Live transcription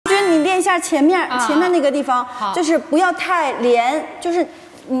一下前面那个地方，就是不要太连，就是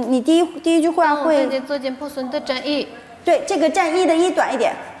你第一句话会。看见左肩破损的战役。对，这个战役的一短一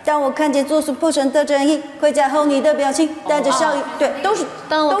点。当我看见左肩破损的战役，回家后你的表情带着笑意，对，都是。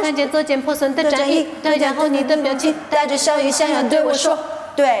当我看见左肩破损的战役，回家后你的表情带着笑意，想要对我说。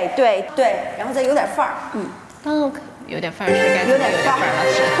对，然后再有点范儿，当我有点范儿是该有点范儿了，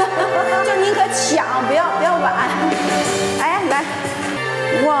是。就宁可抢，不要晚。哎，来。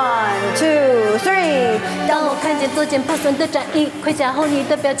1, 2, 3。当我看见左肩破损的战役，回家后你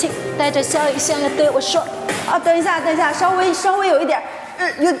的表情带着笑意，想要对我说。等一下，稍微有一点，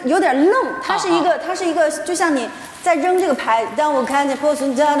有点愣。它是一个，就像你在扔这个牌。当我看见破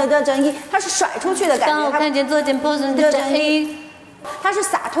损的战役，它是甩出去的感觉。当我看见左肩破损的战役。它是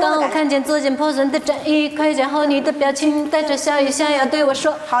洒脱的感觉。当我看见左肩破损的战役，盔甲后你的表情带着笑意，想要对我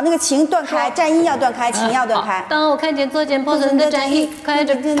说。好，那个情断开，战音要断开，情要断开。当我看见左肩破损的战役，盔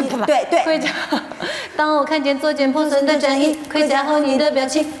甲对，盔甲。当我看见左肩破损的战役，盔甲后你的表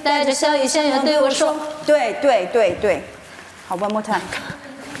情带着笑意，想要对我说。对。好 ，one more time。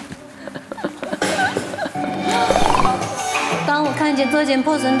当我看见左肩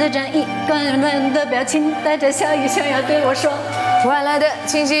破损的战役，软的表情带着笑意，想要对我说。外来的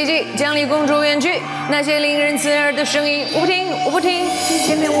清晰剂，奖励公主远去，那些令人刺耳的声音，我不听。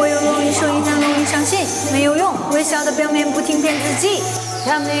前面我又容易说一但容易相信，没有用，微笑的表面不停骗自己。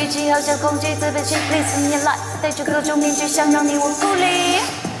他们的语气好像攻击自卑心理，4年来戴着各种面具，想让你我孤立。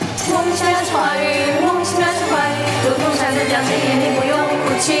莫名其妙的话语，莫名其妙的话语，如同闪的表情，你不用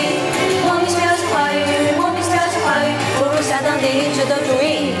哭泣。莫名其妙的话语，莫名其妙的话语，不如下当电影值得注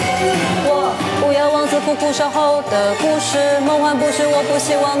意。我不要王子苦苦守候的故事，梦幻不是，我不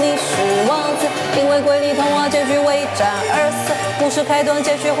希望你是王子，因为瑰丽童话结局为战而死，故事开端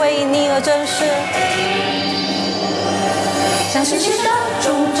结局会因你而真实。像是许的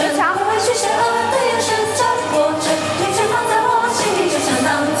种子，它不会去邪恶的眼神掌握着，一直放在我心里，就像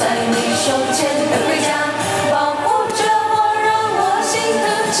挡在你手前的盔甲，保护着我，让我心的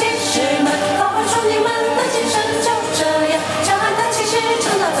骑士们发挥出你们的精神，就这样，强悍的骑士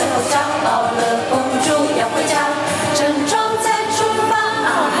撑到最后，骄傲的公主要回家，整装再出发。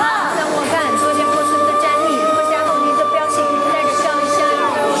当我看左肩破损的战役，回家后你的表情带着笑意，想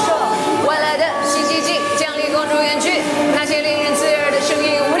要对我说。外来的新奇迹，奖励公主远去，那些令人刺耳的声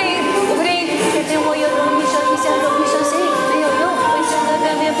音，我不听。前面我又容易说一下，容易伤心，没有用，微笑的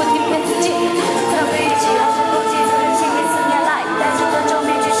表面不停骗自己。他们语气好像攻击自卑心理，4年来戴着各种面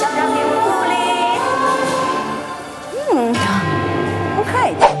具，想让你我孤立。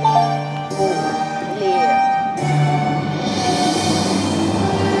OK。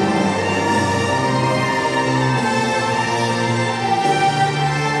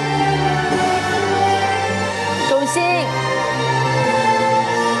中心。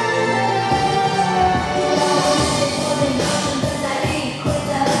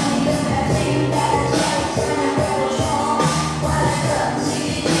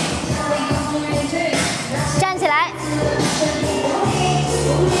站起来。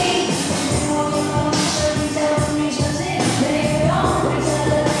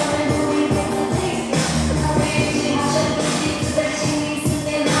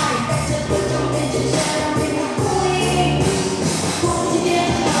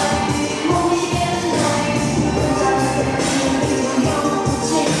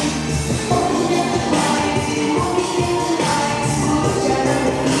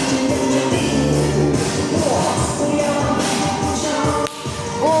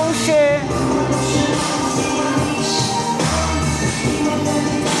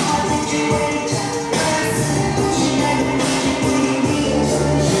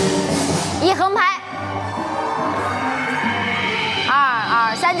一横排，2、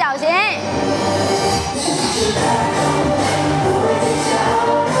2三角形。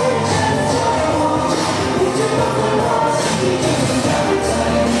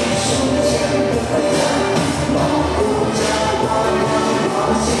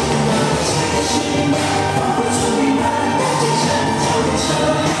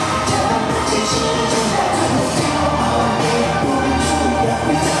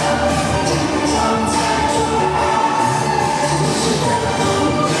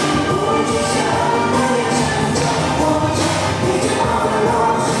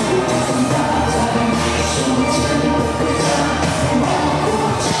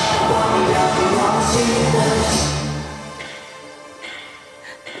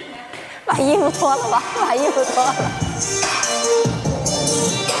把衣服脱了吧，把衣服脱了。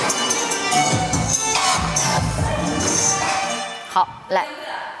好，来，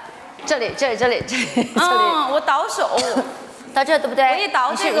这里。我倒手。到这对不对？我一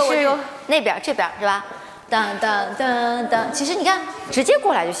倒这个我就那边这边是吧？当当当当，其实你看直接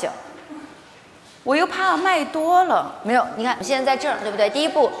过来就行。我又怕麦多了。没有，你看我现在在这儿对不对？第一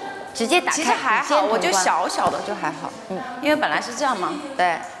步直接打开。其实还好，我就小小的就还好。因为本来是这样嘛。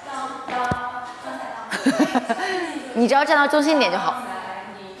对。你只要站到中心点就好。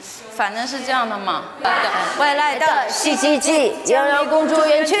反正是这样的嘛。外来的袭击季，悠悠公主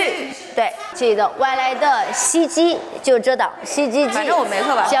远去。对，记得外来的袭击就遮挡袭击季。反正我没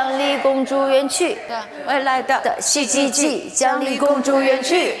课吧。江离公主远去。对，外来的袭击季，江离公主远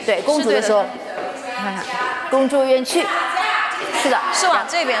去。对，公主的时候，看看，公主远去。是的，是往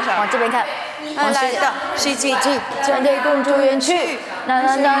这边是吧？往这边看。外来的袭击季，江离公主远去。啦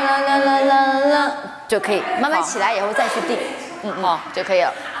啦啦啦啦啦啦啦，就可以慢慢起来以后再去定。好就可以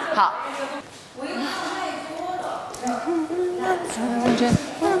了。好。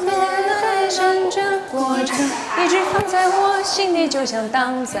一直放在我心里，就像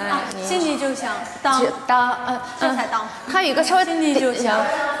当在你心里就想当这才当。它有一个稍微心里就像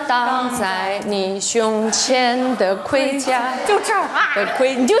当在你胸前的盔甲，就这儿啊的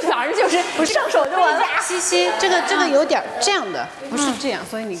盔，你就反正就是不上手就完了。西西，这个有点这样的，不是这样，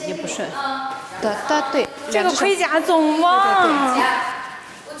所以你也不顺。对，这个盔甲总忘。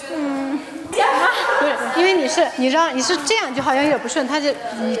不是，因为你是这样，就好像有点不顺，他就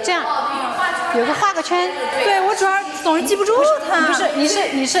你这样，有个画个圈。对，我主要总是记不住它。不是，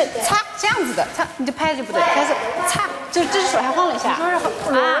你是擦这样子的，擦你就拍就不对，它是擦，这只手还晃了一下，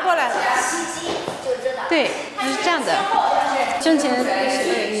挪过来了。对，它是这样的，胸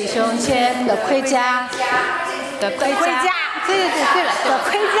前的盔甲的盔甲，对了的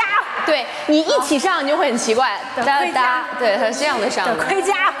盔甲。对你一起上你就会很奇怪，哒哒，对，它是这样的上的盔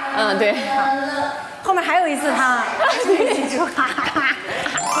甲。对。后面还有一次他，记住哈哈哈。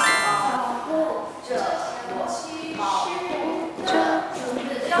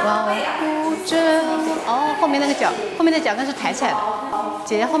保护着。哦，后面那个脚跟是抬起来的，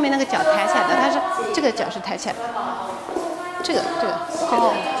姐姐后面那个脚抬起来的，它是这个脚是抬起来的，这个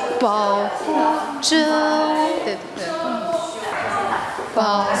好，保护着我，对。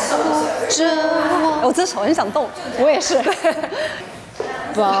保护着我，我这手很想动，我也是。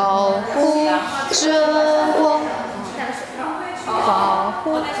保护着我，保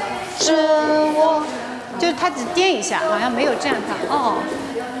护着我，就是他只颠一下，好像没有这样他。哦，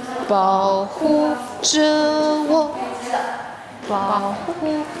保护着我，保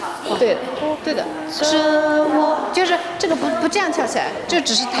护，对的，着我，就是这个不这样跳起来，这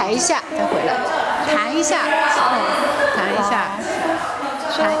只是抬一下再回来，弹一下，弹一下。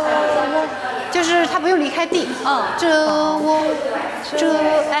就是他不用离开地，着我，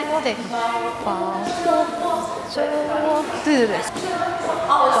哎，对，保护着我，对，保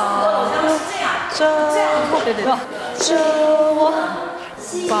护着我，对，着我，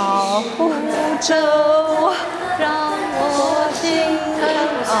保护着我，让我心疼。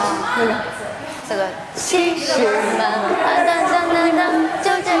这个骑士们，就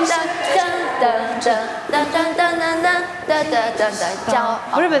这样，骄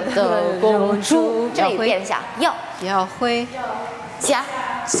傲的公主，这里变一下，要回家，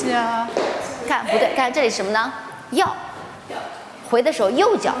看不对，看这里什么呢？要回的时候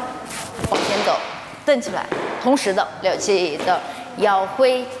右脚往前走，蹬起来，同时的6、7的要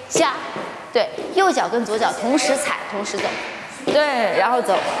回家，对，右脚跟左脚同时踩，同时走，对，然后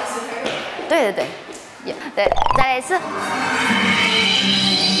走，对，再来一次。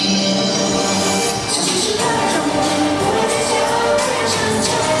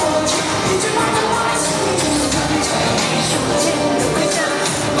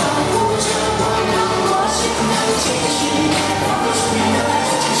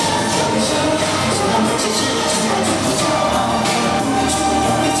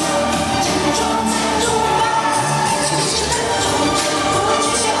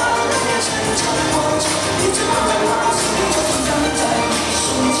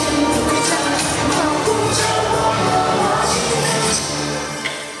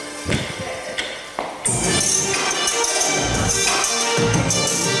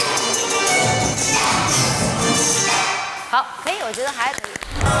好，可以，我觉得还可以。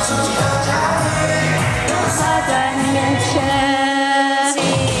他在你面前。7、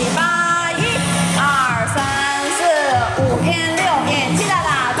8、1、2、3、4、5天6年，记得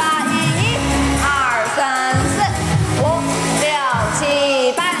喇叭1、2、3、4、5、6、7、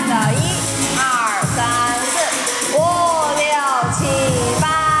8个1、2、3、4、5、6、7、8、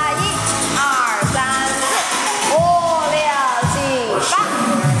1、2、3、4、5、6、7、8。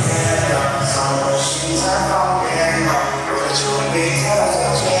在旁边，我的助理在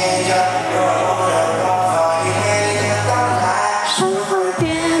前面。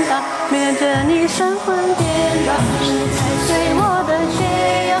神魂颠倒，是踩碎我的解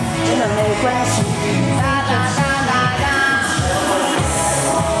药，真的没关系。哒哒哒哒哒。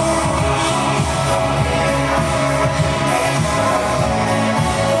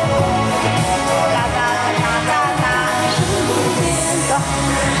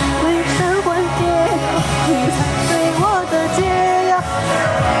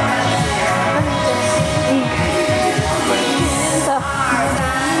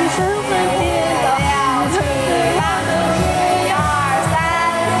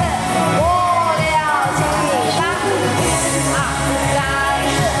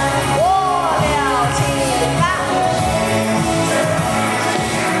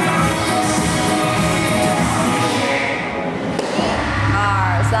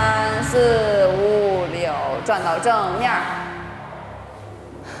转到正面。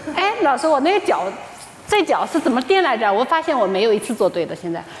哎，老师，我那个脚，这脚是怎么垫来着？我发现我没有一次做对的。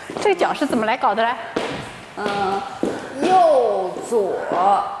现在这个脚是怎么来搞的嘞？右左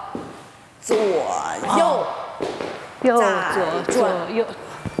左右，右左左右。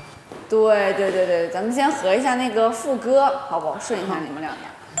对对对对，咱们先合一下那个副歌，好不好？顺一下你们两个。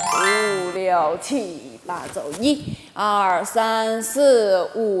5、6、7、8，走1、2、3、4、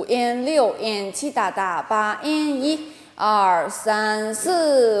5音6音7打打8音1、2、3、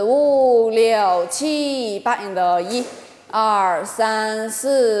4、5、6、7、8音的1、2、3、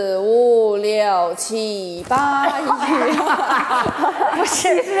4、5、6、7、8音。不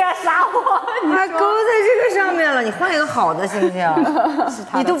是，你是在杀我？还勾在这个上面了，你换一个好的行不行？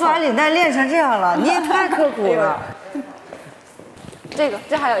你都把领带练成这样了，你也太刻苦了。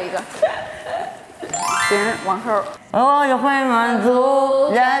这还有一个，行，往后。我就会满足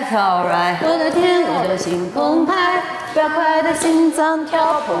，That's alright。我的天，我的心澎湃，飙快的心脏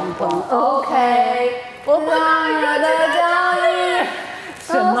跳砰砰。OK， 我狂热的教育，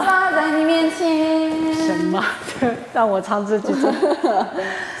手放在你面前。什么？让我唱这句。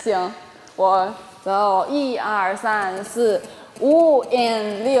行，我走1、2、3、4。5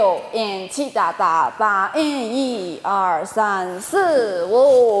音6音7打打8音1、2、3、4、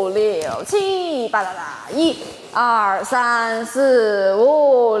5、6、7、8打打1、2、3、4、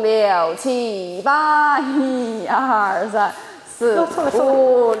5、6、7、8 1、2、3、4、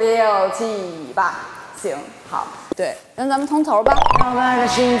5、6、7、8，行，好，对，那咱们从头吧。摇摆的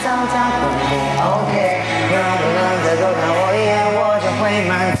心脏加砰砰 ，OK， 能不能再多看我一眼，我就会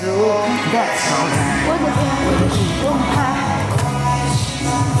满足。That's alright。我的天，我的心澎湃。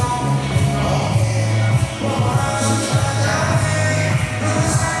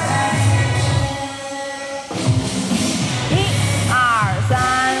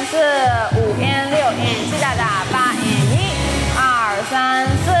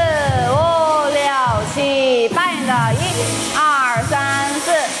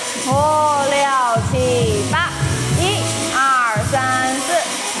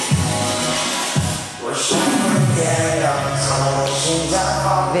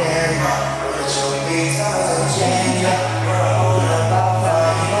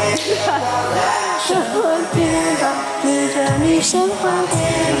神魂颠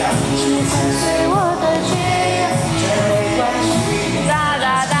倒，是踩碎我的解药，这没关系。哒哒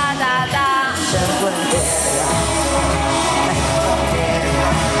哒哒哒，神魂颠倒，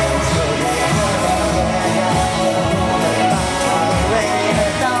为你的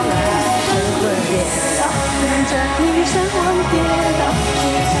到来，神魂颠倒，跟着你神魂颠倒，是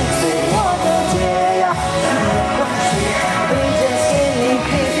踩碎我的解药，这没关系。We just give me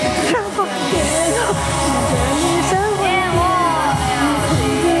peace， 神魂颠倒，跟着你神魂。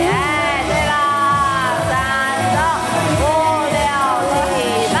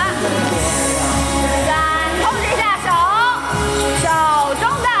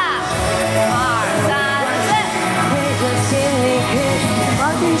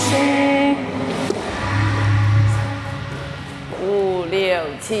5、6、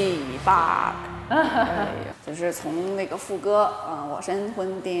7、8，就是从那个副歌，我神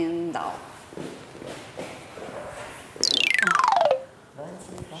魂颠倒。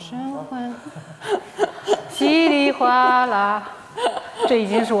神魂，稀里哗啦，这已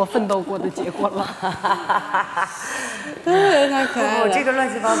经是我奋斗过的结果了。对，太可爱了。这个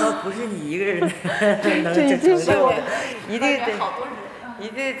乱七八糟不是你一个人能这已经是我，一定得一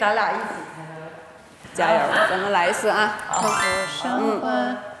定咱俩一起才能。加油，咱们来一次啊！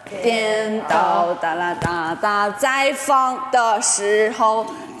颠倒哒啦哒哒，在放的时候，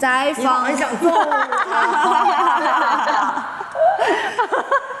在放。你想揍我？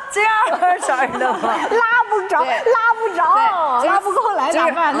这样什儿的吗？拉不着，拉不过来咋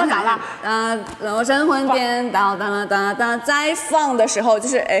办？那咋办？然后神魂颠倒，当当当当，再放的时候就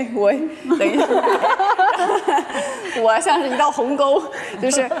是我等一下，我像是一道鸿沟，就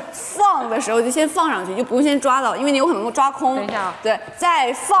是放的时候就先放上去，就不用先抓到，因为你有可能会抓空。等一下啊，对，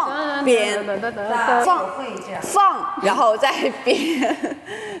再放鞭，放，然后再鞭，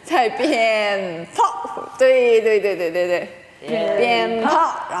再鞭炮，对，鞭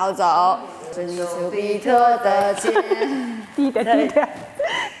炮，然后走，珍妮丘比特的肩，低点，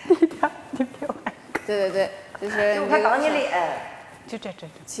你比我还高。对，就是我看挡你脸，就这。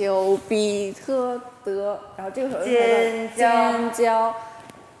丘比特的，然后这个时候尖叫，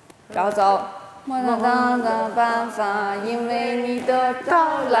然后走。我当的办法，因为你的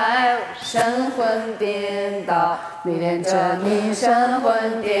到来，神魂颠倒，迷恋着你，神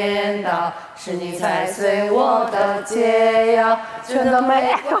魂颠倒，是你踩碎我的解药，全都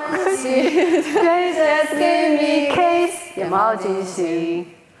没关系。Just give me kiss， 眼冒金星。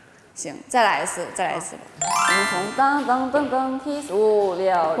行，再来一次。我们从当当当当踢5、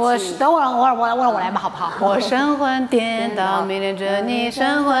6、7。等我来吧，好不好？我神魂颠倒，迷恋着你，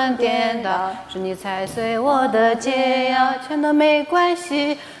神魂颠倒，是你踩碎我的解药，全都没关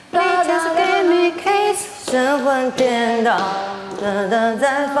系。Please just give me kiss。神魂颠倒，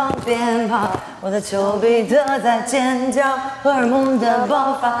在放鞭炮，我的丘比特在尖叫，荷尔蒙的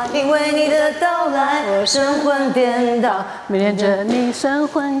爆发，因为你的到来，我神魂颠倒，迷恋着你，神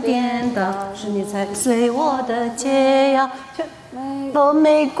魂颠倒，是你踩碎我的解药，全都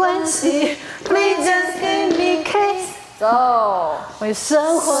没关系。Please just give me kiss。走，我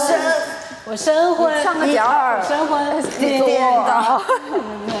神魂上个角儿，神魂颠倒，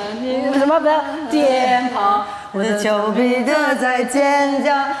你什么不要颠跑？我的丘比特在尖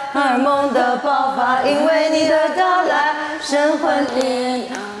叫，荷尔蒙的爆发，因为你的到来，神魂颠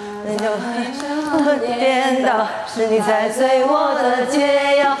倒，是你踩碎我的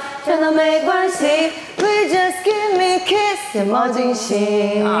解药，全都没关系。Please just give me kiss， 眼冒金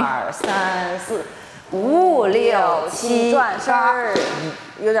星，1、2、3、4、5、6、7，转身儿，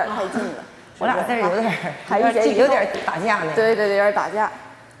有点太近了。我俩在这有点打架呢。对，有点打架。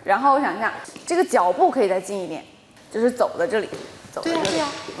然后我想一下，这个脚步可以再近一点，就是走在这里，对呀，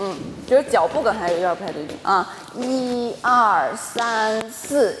就是脚步刚才有点不太对劲啊。1、2、3、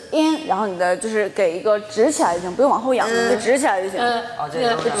4，然后你的就是给一个直起来就行，不用往后仰，就直起来就行。就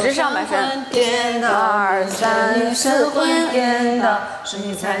直上半身。颠倒，2、3、4，颠倒，是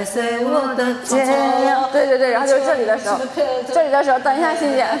你踩碎我的解药。对，然后就是这里的时候，等一下，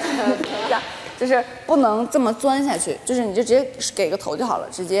欣姐，就是不能这么钻下去，就是你就直接给个头就好了，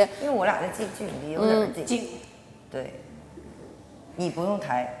直接。因为我俩的距离有点近。对。你不用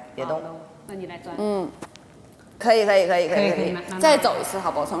抬，别动。那你来钻。可以。再走一次，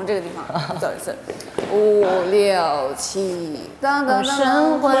好不好？从这个地方走一次。5、6、7，当当当，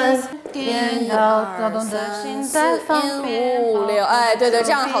神魂颠倒，躁动的心在放鞭炮。5、6，哎，对，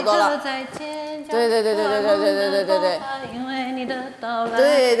这样好多了。对。因为你的到来，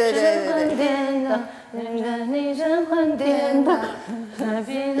对。神魂颠倒，对，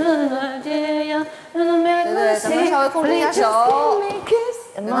咱们稍微控制一下手。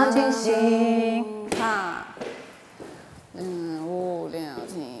眼冒金星，看，5、6、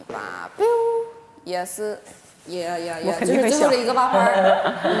7、8，yes，就是最后这一个8拍，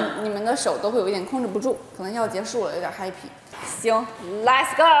你们的手都会有一点控制不住，可能要结束了，有点 happy。行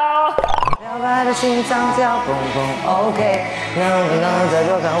 ，Let's go。摇摆的心脏叫蹦蹦 ，OK， 能不能再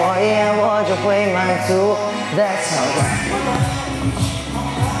多看我一眼，我就会满足。That's all。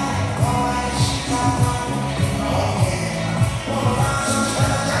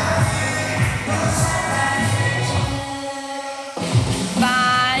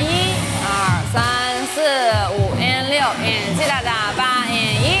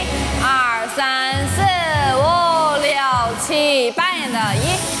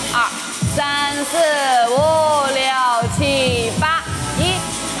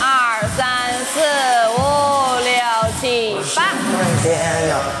颠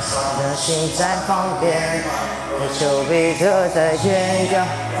倒，我的心在放鞭，我丘比特在尖叫，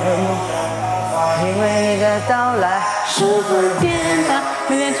因为你的到来，神魂颠倒，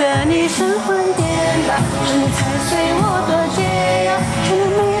迷恋着你，神魂颠倒，是你踩碎我的解药，真的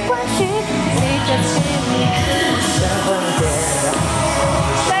没关系，你的亲密，神魂颠倒，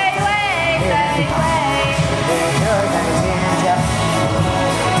谁为丘比特在尖叫，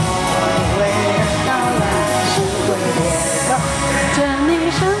因为你的到来，神魂颠倒。着你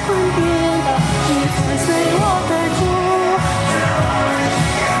神魂颠倒，你踩碎我的解药，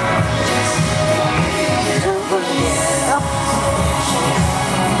神魂颠倒，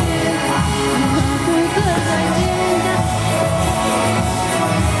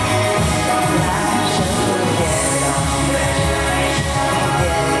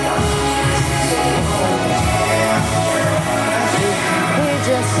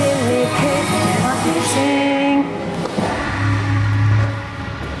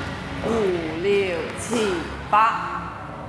 8。